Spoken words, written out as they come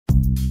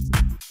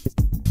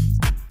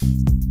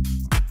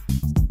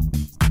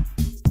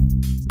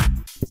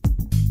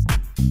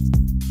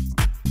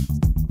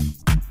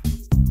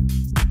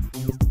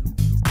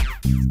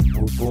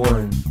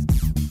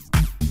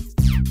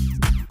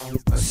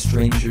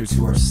stranger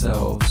to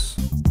ourselves.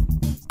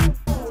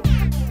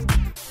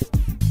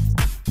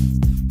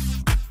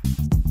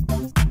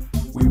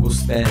 We will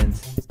spend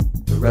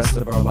the rest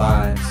of our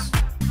lives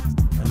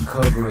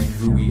uncovering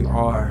who we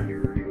are.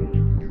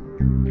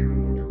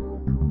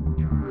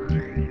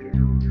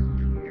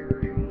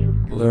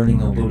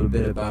 Learning a little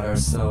bit about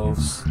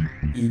ourselves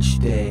each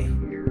day.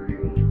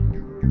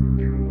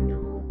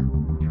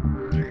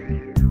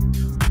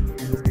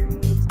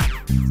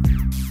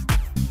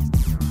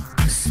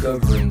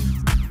 Discovering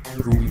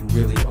who we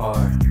really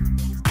are.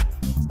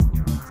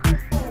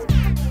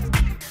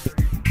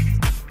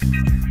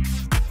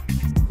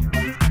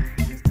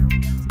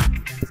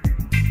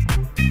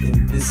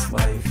 In this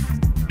life,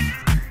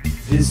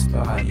 this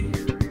body,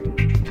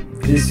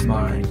 this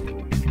mind,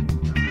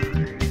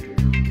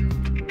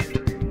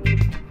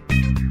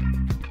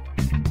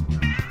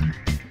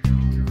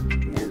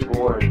 we're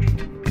born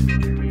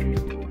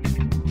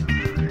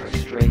a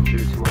stranger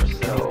to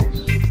ourselves.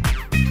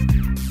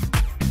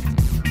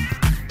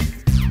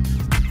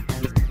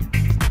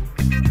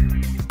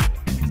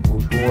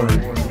 Born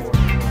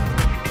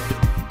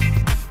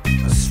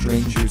a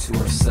stranger to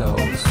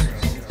ourselves.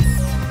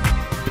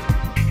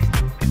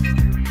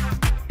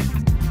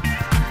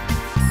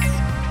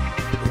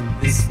 In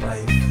this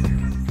life,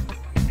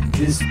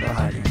 this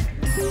body,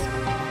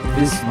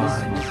 this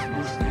mind,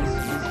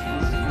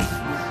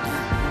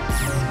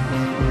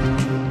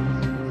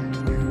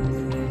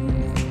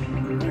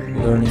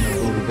 learning a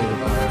little bit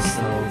about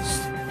ourselves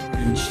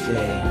each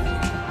day.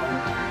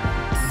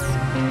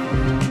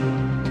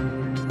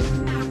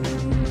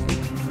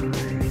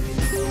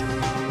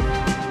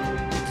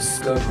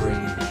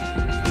 Discovering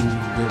who we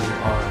really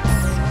are.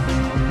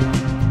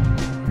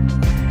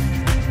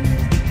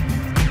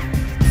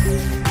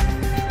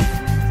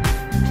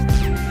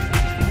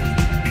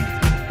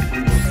 We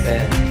will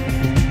spend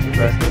the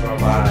rest of our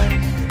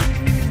lives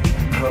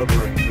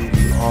uncovering who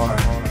we are.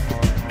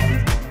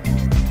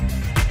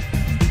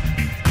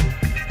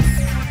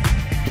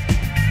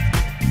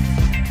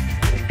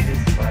 In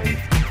this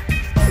life,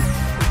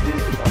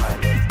 this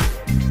body,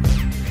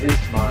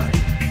 this mind,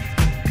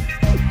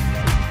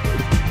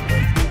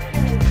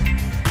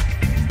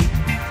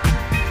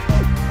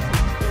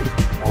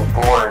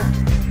 born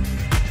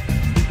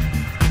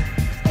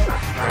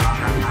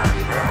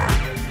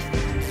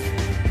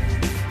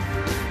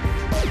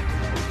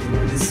in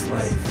this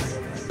life,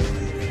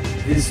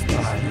 this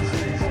body,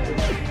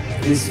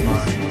 this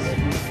mind,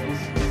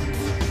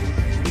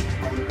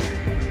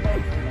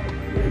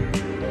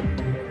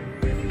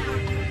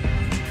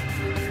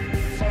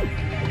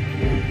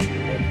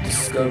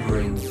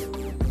 discovering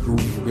who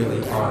we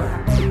really are.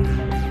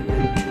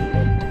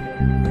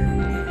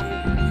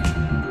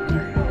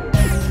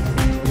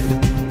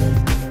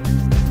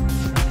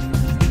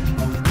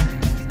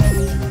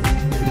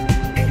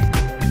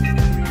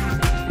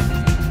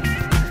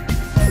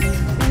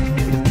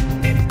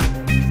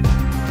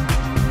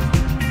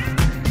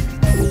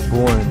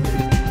 Born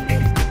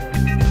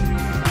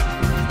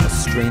a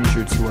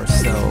stranger to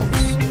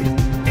ourselves.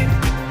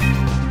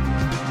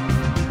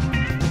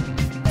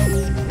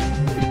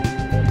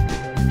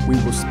 We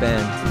will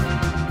spend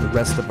the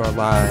rest of our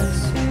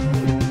lives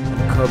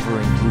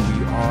uncovering who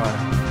we are.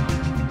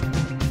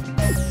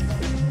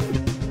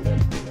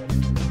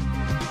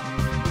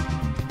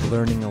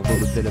 Learning a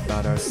little bit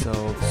about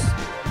ourselves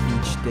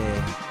each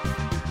day.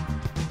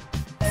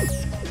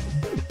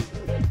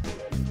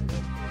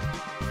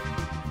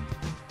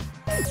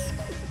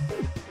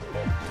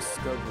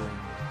 Discovering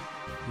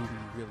who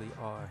we really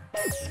are.